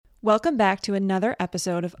Welcome back to another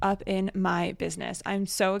episode of Up in My Business. I'm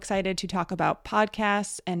so excited to talk about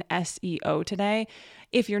podcasts and SEO today.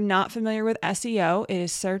 If you're not familiar with SEO, it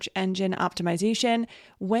is search engine optimization.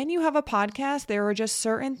 When you have a podcast, there are just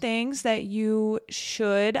certain things that you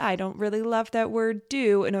should, I don't really love that word,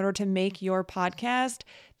 do in order to make your podcast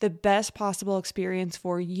the best possible experience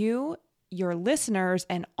for you, your listeners,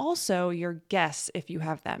 and also your guests if you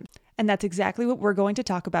have them. And that's exactly what we're going to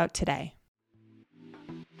talk about today.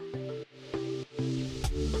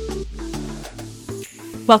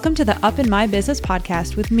 Welcome to the Up in My Business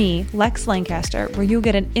podcast with me, Lex Lancaster, where you'll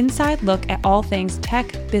get an inside look at all things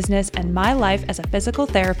tech, business, and my life as a physical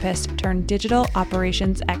therapist turned digital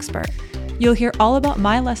operations expert. You'll hear all about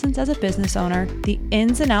my lessons as a business owner, the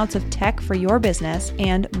ins and outs of tech for your business,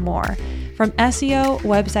 and more. From SEO,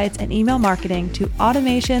 websites, and email marketing to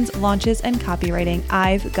automations, launches, and copywriting,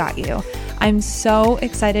 I've got you. I'm so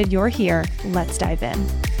excited you're here. Let's dive in.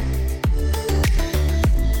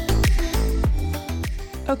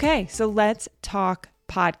 Okay, so let's talk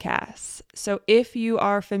podcasts. So if you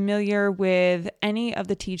are familiar with any of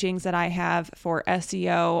the teachings that I have for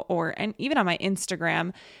SEO and even on my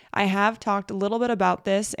Instagram, I have talked a little bit about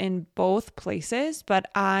this in both places, but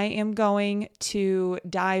I am going to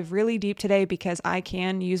dive really deep today because I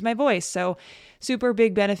can use my voice. So super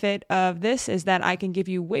big benefit of this is that I can give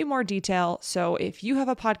you way more detail. So if you have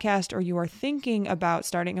a podcast or you are thinking about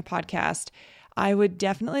starting a podcast, I would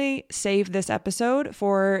definitely save this episode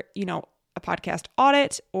for, a podcast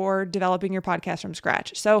audit or developing your podcast from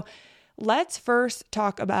scratch. So let's first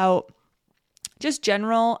talk about just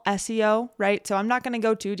general SEO, right? So I'm not going to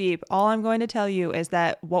go too deep. All I'm going to tell you is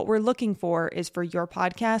that what we're looking for is for your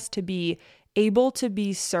podcast to be able to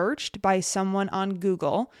be searched by someone on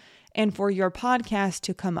Google and for your podcast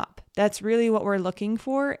to come up. That's really what we're looking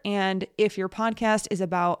for. And if your podcast is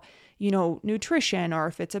about nutrition, or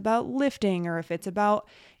if it's about lifting, or if it's about,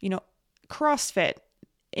 CrossFit,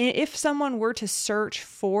 if someone were to search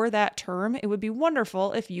for that term, it would be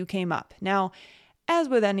wonderful if you came up. Now, as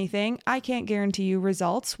with anything, I can't guarantee you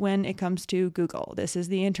results when it comes to Google. This is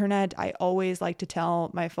the internet. I always like to tell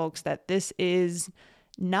my folks that this is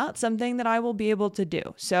not something that I will be able to do.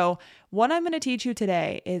 So what I'm going to teach you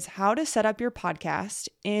today is how to set up your podcast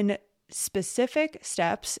in specific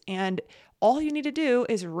steps, and all you need to do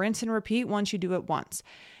is rinse and repeat once you do it once.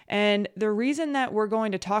 And the reason that we're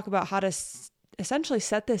going to talk about how to essentially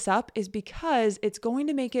set this up is because it's going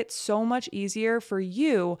to make it so much easier for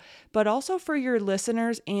you, but also for your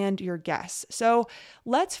listeners and your guests. So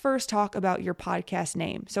let's first talk about your podcast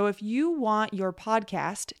name. So if you want your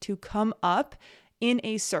podcast to come up in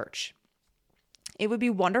a search, it would be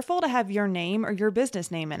wonderful to have your name or your business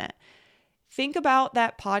name in it. Think about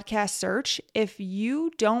that podcast search. If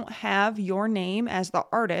you don't have your name as the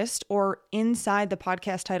artist or inside the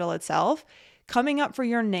podcast title itself, coming up for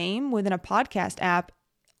your name within a podcast app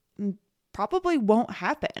probably won't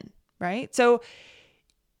happen, right? So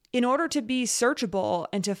in order to be searchable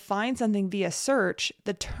and to find something via search,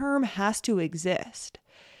 the term has to exist.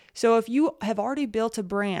 So if you have already built a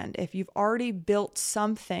brand, if you've already built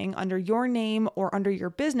something under your name or under your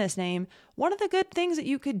business name, one of the good things that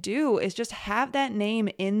you could do is just have that name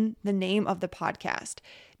in the name of the podcast.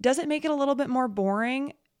 Does it make it a little bit more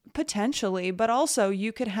boring? Potentially, but also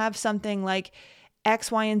you could have something like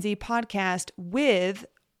X, Y, and Z podcast with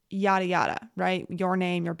yada, yada, right? Your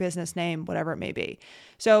name, your business name, whatever it may be.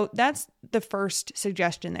 So that's the first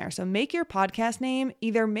suggestion there. So make your podcast name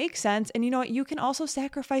either make sense. And you know what? You can also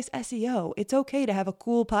sacrifice SEO. It's okay to have a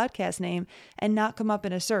cool podcast name and not come up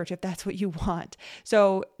in a search if that's what you want.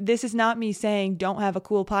 So this is not me saying don't have a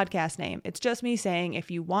cool podcast name. It's just me saying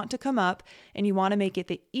if you want to come up and you want to make it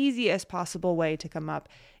the easiest possible way to come up,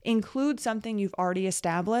 include something you've already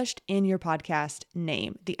established in your podcast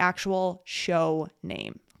name, the actual show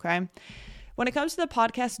name. Okay. When it comes to the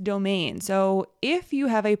podcast domain, so if you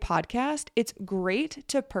have a podcast, it's great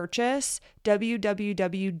to purchase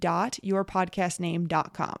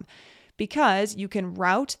www.yourpodcastname.com because you can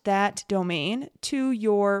route that domain to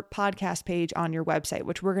your podcast page on your website,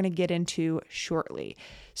 which we're going to get into shortly.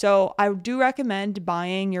 So I do recommend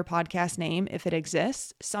buying your podcast name if it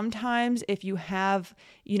exists. Sometimes if you have,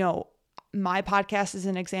 my podcast is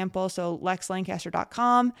an example, so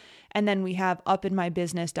lexlancaster.com, and then we have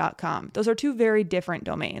upinmybusiness.com. Those are two very different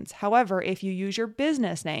domains. However, if you use your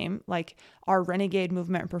business name, like our Renegade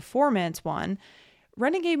Movement Performance one,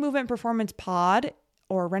 Renegade Movement Performance Pod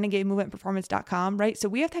or renegademovementperformance.com, right? So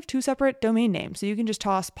we have to have two separate domain names. So you can just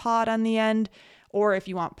toss pod on the end, or if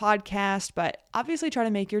you want podcast, but obviously try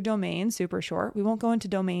to make your domain super short. We won't go into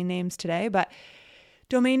domain names today, but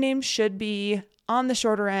domain names should be on the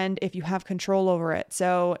shorter end if you have control over it.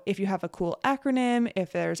 So if you have a cool acronym,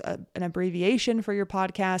 if there's an abbreviation for your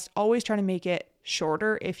podcast, always try to make it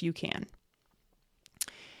shorter if you can.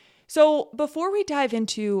 So before we dive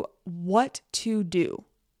into what to do,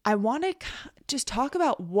 I want to just talk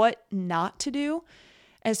about what not to do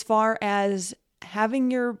as far as having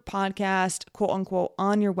your podcast, quote unquote,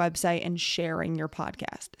 on your website and sharing your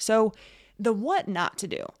podcast. So the what not to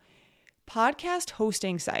do, podcast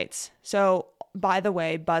hosting sites. So by the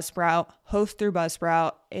way, Buzzsprout, host through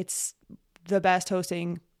Buzzsprout. It's the best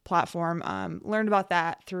hosting platform. Learned about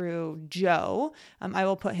that through Joe. I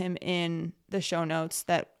will put him in the show notes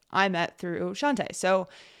that I met through Shantae. So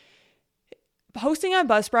hosting on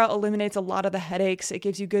Buzzsprout eliminates a lot of the headaches. It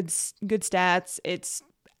gives you good stats. It's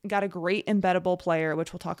got a great embeddable player,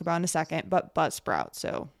 which we'll talk about in a second, but Buzzsprout.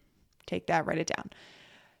 So take that, write it down.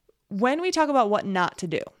 When we talk about what not to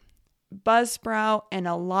do, Buzzsprout and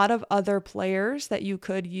a lot of other players that you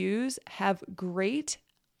could use have great,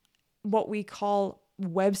 what we call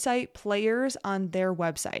website players on their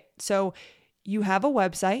website. So you have a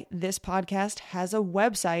website. This podcast has a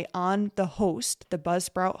website on the host, the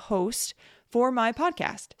Buzzsprout host for my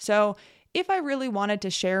podcast. So if I really wanted to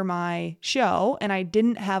share my show and I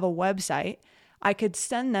didn't have a website, I could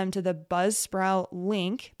send them to the Buzzsprout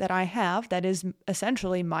link that I have that is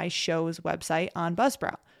essentially my show's website on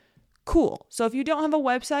Buzzsprout. Cool. So if you don't have a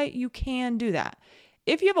website, you can do that.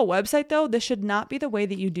 If you have a website though, this should not be the way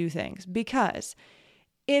that you do things because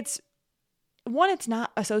it's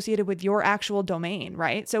not associated with your actual domain,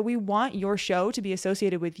 right? So we want your show to be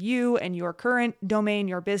associated with you and your current domain,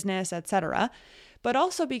 your business, etc. But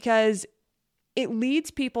also because it leads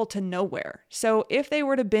people to nowhere. So if they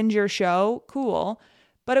were to binge your show, cool,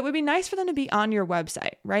 but it would be nice for them to be on your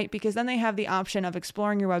website, right? Because then they have the option of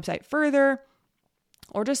exploring your website further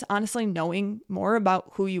or just honestly knowing more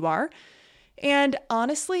about who you are. And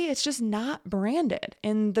honestly, it's just not branded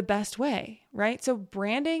in the best way, right? So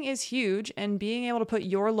branding is huge, and being able to put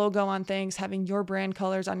your logo on things, having your brand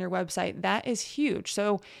colors on your website, that is huge.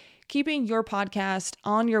 So keeping your podcast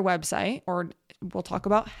on your website, or we'll talk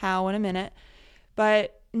about how in a minute,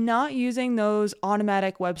 but not using those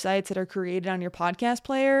automatic websites that are created on your podcast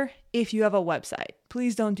player if you have a website.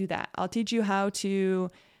 Please don't do that. I'll teach you how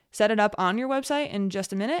to set it up on your website in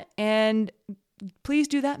just a minute, and please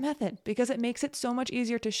do that method because it makes it so much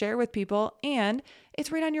easier to share with people and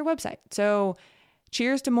it's right on your website. So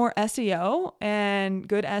cheers to more SEO and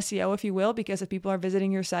good SEO, if you will, because if people are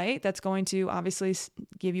visiting your site, that's going to obviously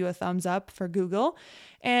give you a thumbs up for Google.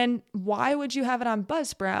 And why would you have it on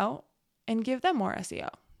Buzzsprout and give them more SEO?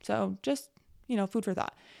 So just, food for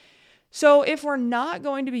thought. So if we're not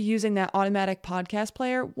going to be using that automatic podcast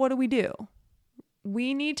player, what do?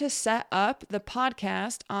 We need to set up the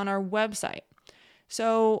podcast on our website.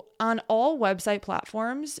 So on all website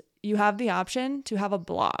platforms, you have the option to have a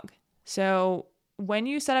blog. So when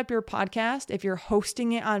you set up your podcast, if you're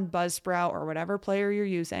hosting it on Buzzsprout or whatever player you're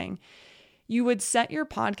using, you would set your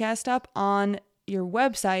podcast up on your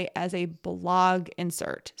website as a blog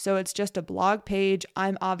insert. So it's just a blog page.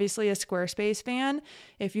 I'm obviously a Squarespace fan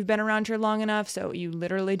if you've been around here long enough. So you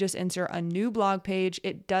literally just insert a new blog page.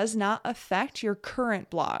 It does not affect your current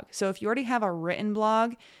blog. So if you already have a written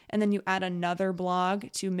blog and then you add another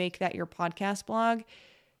blog to make that your podcast blog,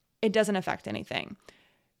 it doesn't affect anything.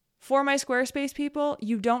 For my Squarespace people,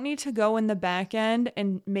 you don't need to go in the back end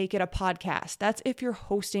and make it a podcast. That's if you're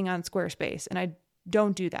hosting on Squarespace. And I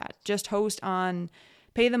don't do that. Just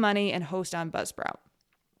pay the money and host on Buzzsprout.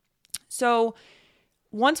 So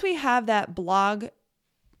once we have that blog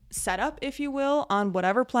set up, if you will, on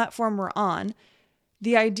whatever platform we're on,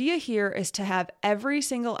 the idea here is to have every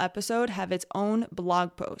single episode have its own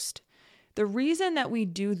blog post. The reason that we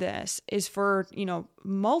do this is for,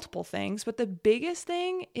 multiple things, but the biggest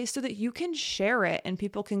thing is so that you can share it and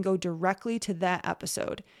people can go directly to that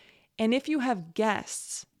episode. And if you have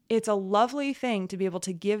guests, it's a lovely thing to be able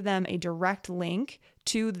to give them a direct link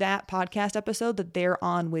to that podcast episode that they're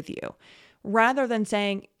on with you, rather than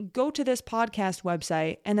saying, go to this podcast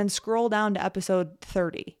website and then scroll down to episode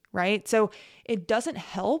 30, right? So it doesn't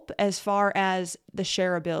help as far as the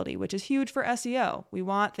shareability, which is huge for SEO. We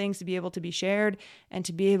want things to be able to be shared and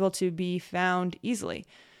to be able to be found easily.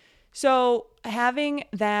 So having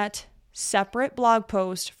that separate blog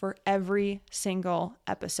post for every single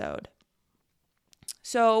episode.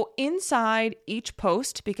 So inside each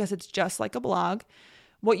post, because it's just like a blog,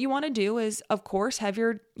 what you want to do is, of course, have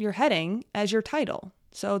your heading as your title.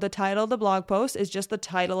 So the title of the blog post is just the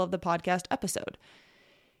title of the podcast episode.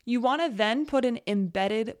 You want to then put an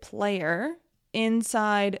embedded player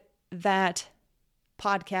inside that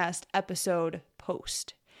podcast episode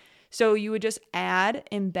post. So you would just add,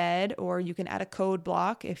 embed, or you can add a code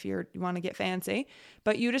block if you want to get fancy,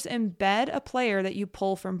 but you just embed a player that you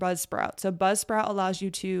pull from Buzzsprout. So Buzzsprout allows you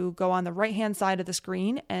to go on the right-hand side of the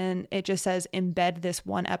screen and it just says embed this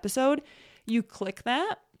one episode. You click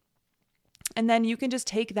that, and then you can just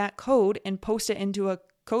take that code and post it into a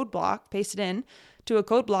code block, paste it in to a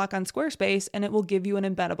code block on Squarespace, and it will give you an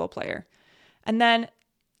embeddable player. And then,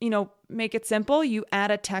 make it simple. You add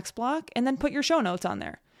a text block and then put your show notes on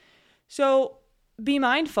there. So be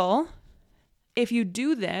mindful, if you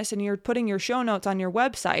do this and you're putting your show notes on your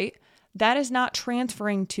website, that is not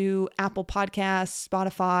transferring to Apple Podcasts,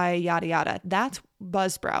 Spotify, yada, yada. That's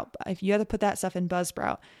Buzzsprout. If you have to put that stuff in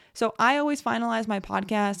Buzzsprout. So I always finalize my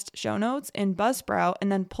podcast show notes in Buzzsprout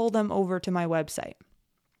and then pull them over to my website.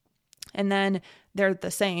 And then they're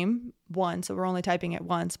the same one, so we're only typing it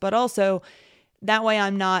once, but also that way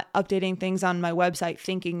I'm not updating things on my website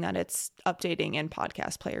thinking that it's updating in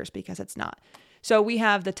podcast players, because it's not. So we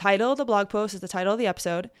have the title of the blog post is the title of the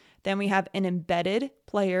episode. Then we have an embedded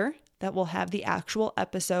player that will have the actual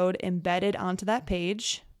episode embedded onto that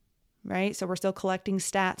page, right? So we're still collecting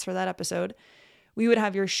stats for that episode. We would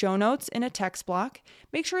have your show notes in a text block.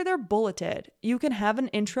 Make sure they're bulleted. You can have an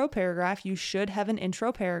intro paragraph. You should have an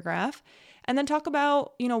intro paragraph. And then talk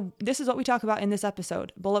about, this is what we talk about in this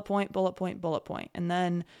episode. Bullet point, bullet point, bullet point. And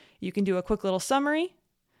then you can do a quick little summary.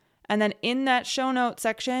 And then in that show note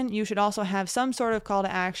section, you should also have some sort of call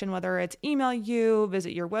to action, whether it's email you,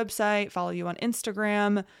 visit your website, follow you on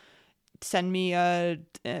Instagram, send me an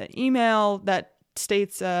email that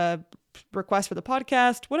states a request for the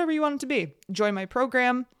podcast, whatever you want it to be. Join my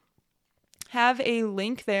program. Have a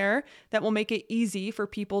link there that will make it easy for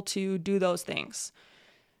people to do those things.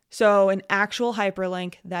 So an actual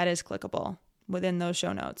hyperlink that is clickable within those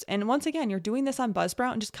show notes. And once again, you're doing this on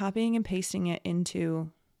Buzzsprout and just copying and pasting it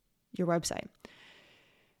into your website.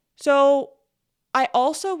 So I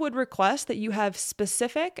also would request that you have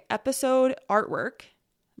specific episode artwork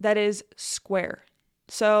that is square.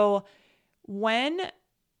 So when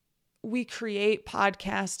we create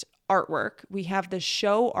podcast artwork, we have the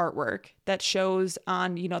show artwork that shows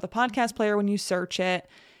on, the podcast player when you search it.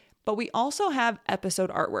 But we also have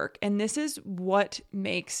episode artwork, and this is what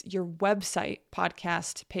makes your website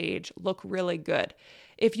podcast page look really good.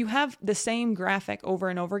 If you have the same graphic over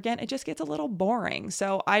and over again, it just gets a little boring.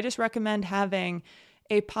 So I just recommend having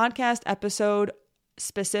a podcast episode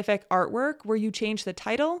specific artwork where you change the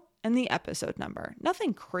title and the episode number.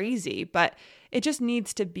 Nothing crazy, but it just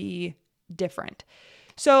needs to be different.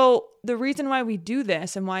 So the reason why we do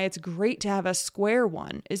this and why it's great to have a square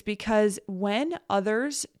one is because when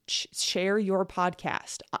others share your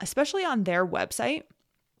podcast, especially on their website,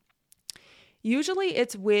 usually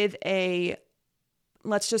it's with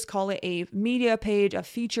let's just call it a media page, a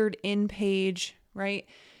featured in page, right?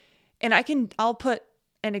 And I'll put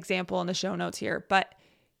an example in the show notes here, but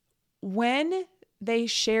when they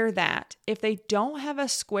share that, if they don't have a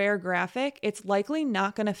square graphic, it's likely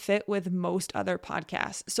not going to fit with most other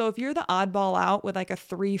podcasts. So if you're the oddball out with like a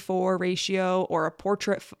 3:4 ratio or a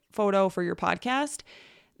portrait photo for your podcast,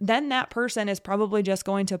 then that person is probably just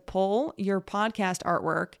going to pull your podcast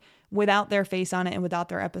artwork without their face on it and without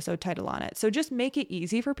their episode title on it. So just make it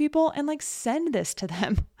easy for people and send this to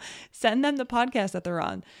them. Send them the podcast that they're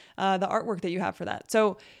on, the artwork that you have for that.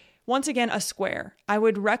 So once again, a square. I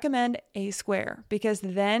would recommend a square because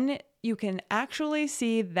then you can actually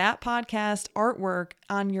see that podcast artwork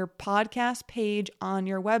on your podcast page on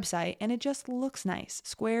your website, and it just looks nice.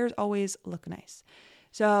 Squares always look nice.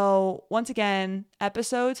 So once again,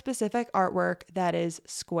 episode specific artwork that is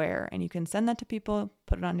square, and you can send that to people,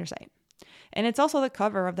 put it on your site. And it's also the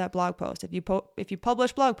cover of that blog post. If you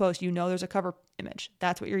publish blog posts, there's a cover image.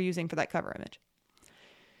 That's what you're using for that cover image.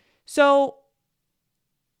 So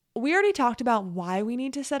we already talked about why we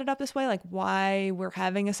need to set it up this way, like why we're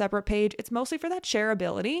having a separate page. It's mostly for that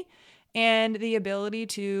shareability and the ability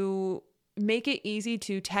to make it easy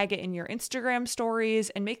to tag it in your Instagram stories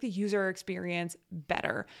and make the user experience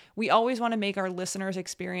better. We always want to make our listeners'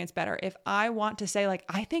 experience better. If I want to say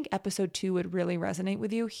I think episode 2 would really resonate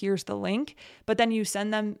with you, here's the link, but then you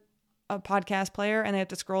send them a podcast player and they have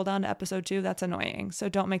to scroll down to episode 2, that's annoying. So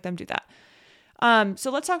don't make them do that.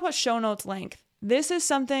 So let's talk about show notes length. This is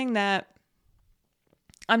something that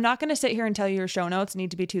I'm not going to sit here and tell you your show notes need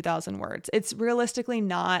to be 2,000 words. It's realistically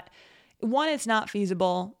not. One, it's not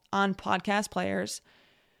feasible on podcast players.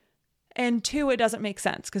 And two, it doesn't make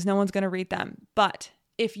sense because no one's going to read them. But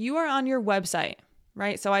if you are on your website,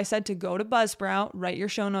 right? So I said to go to Buzzsprout, write your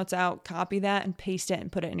show notes out, copy that and paste it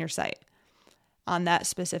and put it in your site on that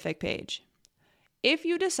specific page. if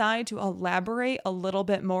you decide to elaborate a little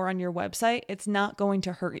bit more on your website, it's not going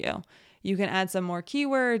to hurt you. You can add some more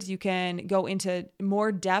keywords. You can go into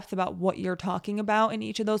more depth about what you're talking about in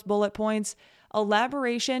each of those bullet points.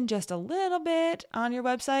 Elaboration just a little bit on your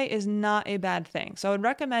website is not a bad thing. So I would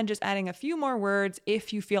recommend just adding a few more words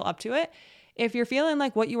if you feel up to it. If you're feeling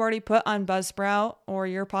like what you already put on Buzzsprout or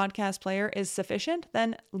your podcast player is sufficient,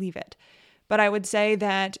 then leave it. But I would say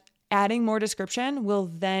that adding more description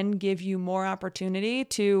will then give you more opportunity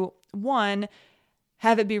to, one,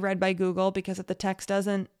 have it be read by Google, because if the text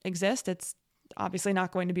doesn't exist, it's obviously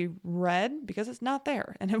not going to be read because it's not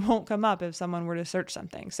there and it won't come up if someone were to search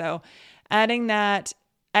something. So adding that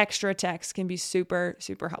extra text can be super,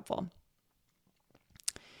 super helpful.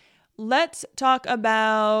 Let's talk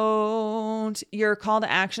about your call to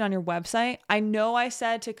action on your website. I know I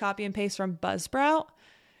said to copy and paste from Buzzsprout.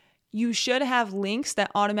 You should have links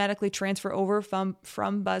that automatically transfer over from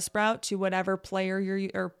Buzzsprout to whatever player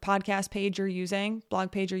or podcast page you're using, blog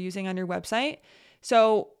page you're using on your website.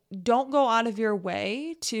 So don't go out of your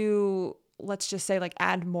way to, let's just say, like,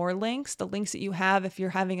 add more links. The links that you have, if you're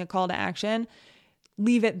having a call to action,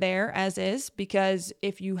 leave it there as is, because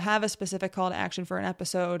if you have a specific call to action for an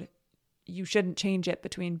episode, you shouldn't change it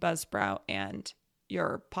between Buzzsprout and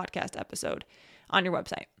your podcast episode on your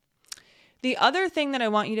website. The other thing that I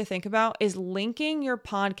want you to think about is linking your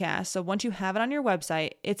podcast. So once you have it on your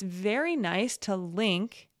website, it's very nice to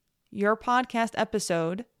link your podcast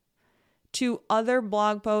episode to other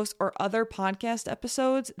blog posts or other podcast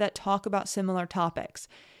episodes that talk about similar topics.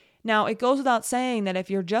 Now, it goes without saying that if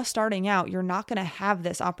you're just starting out, you're not going to have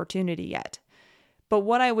this opportunity yet. But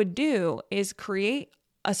what I would do is create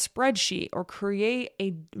a spreadsheet or create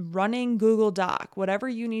a running Google Doc, whatever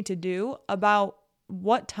you need to do about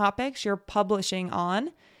what topics you're publishing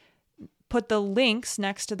on. Put the links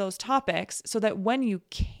next to those topics so that when you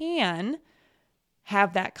can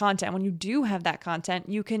have that content, when you do have that content,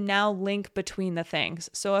 you can now link between the things.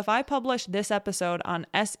 So if I publish this episode on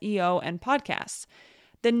SEO and podcasts,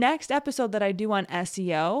 the next episode that I do on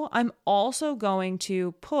SEO, I'm also going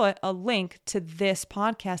to put a link to this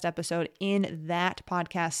podcast episode in that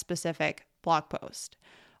podcast specific blog post.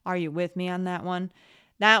 Are you with me on that one?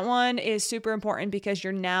 That one is super important because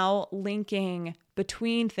you're now linking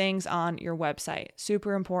between things on your website.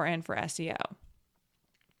 Super important for SEO.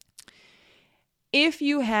 If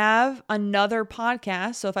you have another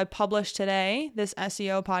podcast, so if I publish today, this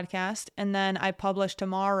SEO podcast, and then I publish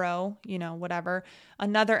tomorrow, whatever,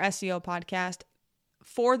 another SEO podcast,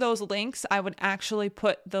 for those links, I would actually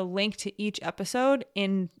put the link to each episode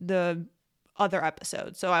in the other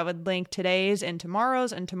episode. So I would link today's and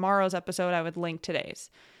tomorrow's episode, I would link today's.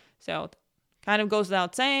 So kind of goes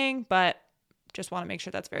without saying, but just want to make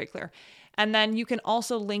sure that's very clear. And then you can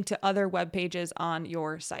also link to other web pages on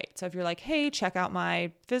your site. So if you're like, hey, check out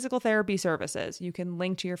my physical therapy services, you can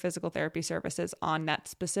link to your physical therapy services on that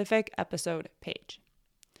specific episode page.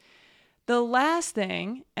 The last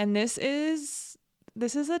thing, and this is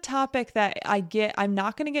a topic that I'm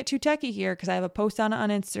not going to get too techie here because I have a post on it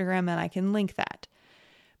on Instagram and I can link that.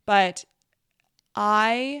 But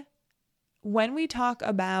when we talk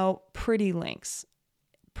about pretty links,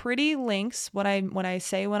 what I mean when I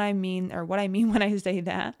say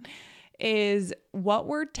that is what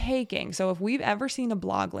we're taking. So if we've ever seen a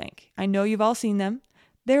blog link, I know you've all seen them.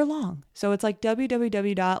 They're long. So it's like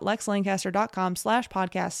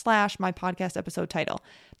www.lexlancaster.com/podcast/my podcast episode title.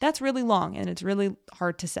 That's really long and it's really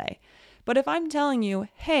hard to say. But if I'm telling you,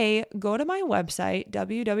 hey, go to my website,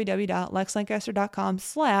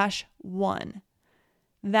 www.lexlancaster.com/1,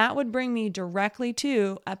 that would bring me directly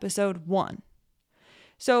to episode 1.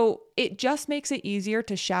 So it just makes it easier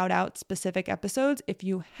to shout out specific episodes if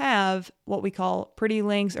you have what we call pretty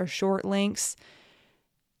links or short links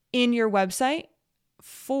in your website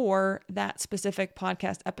for that specific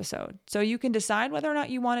podcast episode. So you can decide whether or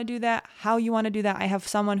not you want to do that, how you want to do that. I have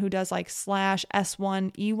someone who does like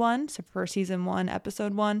 /S1E1, so for season 1,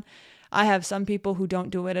 episode 1. I have some people who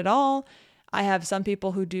don't do it at all. I have some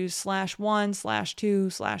people who do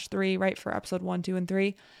 /1/2/3, right, for episode 1, 2, and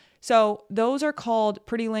 3. So those are called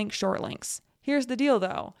pretty links, short links. Here's the deal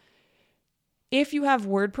though. If you have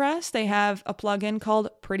WordPress, they have a plugin called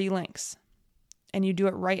Pretty Links, and you do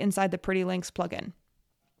it right inside the Pretty Links plugin.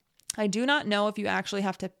 I do not know if you actually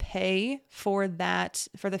have to pay for that,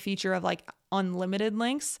 for the feature of like unlimited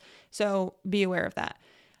links. So be aware of that.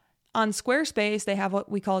 On Squarespace, they have what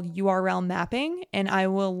we call URL mapping, and I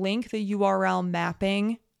will link the URL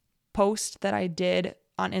mapping post that I did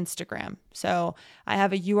on Instagram. So I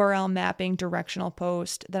have a URL mapping directional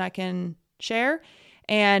post that I can share,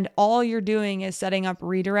 and all you're doing is setting up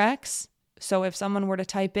redirects So if someone were to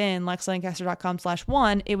type in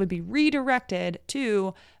lexlancaster.com/1, it would be redirected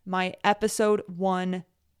to my episode 1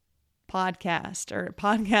 podcast, or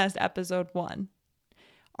podcast episode 1.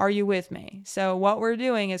 Are you with me? So what we're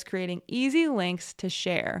doing is creating easy links to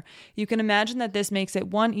share. You can imagine that this makes it,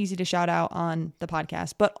 one, easy to shout out on the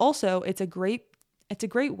podcast, but also it's a great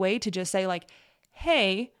way to just say like,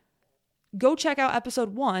 hey, go check out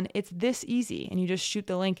episode 1. It's this easy. And you just shoot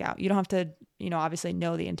the link out. You don't have to, obviously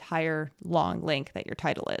know the entire long link that your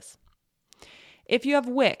title is. If you have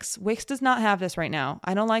Wix does not have this right now.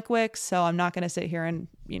 I don't like Wix, so I'm not going to sit here and,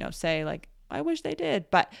 say like, I wish they did,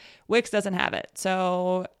 but Wix doesn't have it.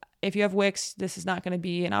 So if you have Wix, this is not going to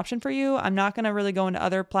be an option for you. I'm not going to really go into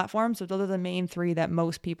other platforms. So those are the main 3 that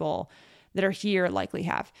most people that are here likely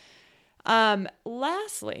have.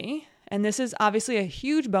 Lastly, and this is obviously a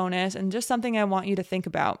huge bonus and just something I want you to think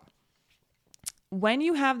about. When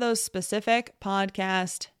you have those specific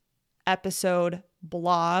podcast episode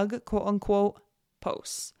blog, quote unquote,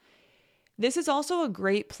 posts, this is also a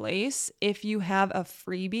great place if you have a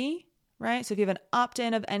freebie, right? So if you have an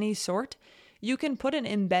opt-in of any sort, you can put an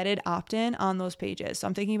embedded opt-in on those pages. So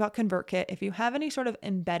I'm thinking about ConvertKit. If you have any sort of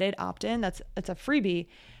embedded opt-in, it's a freebie,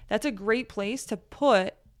 that's a great place to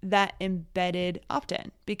put that embedded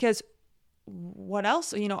opt-in, because what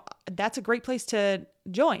else? That's a great place to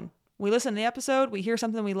join. We listen to the episode, we hear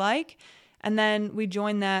something we like, and then we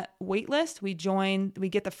join that wait list. We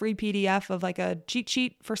get the free PDF of like a cheat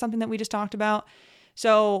sheet for something that we just talked about.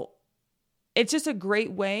 So it's just a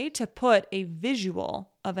great way to put a visual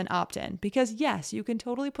of an opt-in, because yes, you can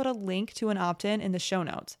totally put a link to an opt-in in the show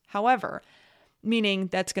notes. However, meaning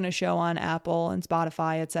that's going to show on Apple and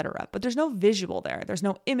Spotify, etc. But there's no visual there. There's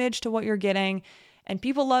no image to what you're getting, and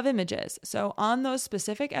people love images. So on those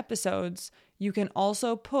specific episodes, you can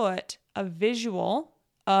also put a visual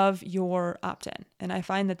of your opt-in. And I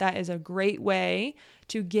find that is a great way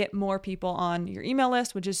to get more people on your email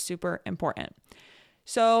list, which is super important.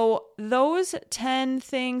 So those 10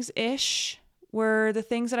 things-ish were the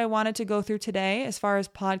things that I wanted to go through today as far as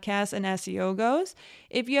podcasts and SEO goes.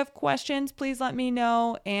 If you have questions, please let me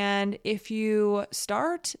know. And if you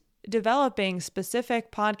start developing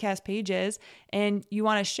specific podcast pages and you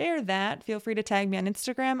want to share that, feel free to tag me on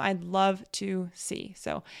Instagram. I'd love to see.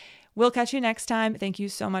 So we'll catch you next time. Thank you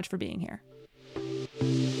so much for being here.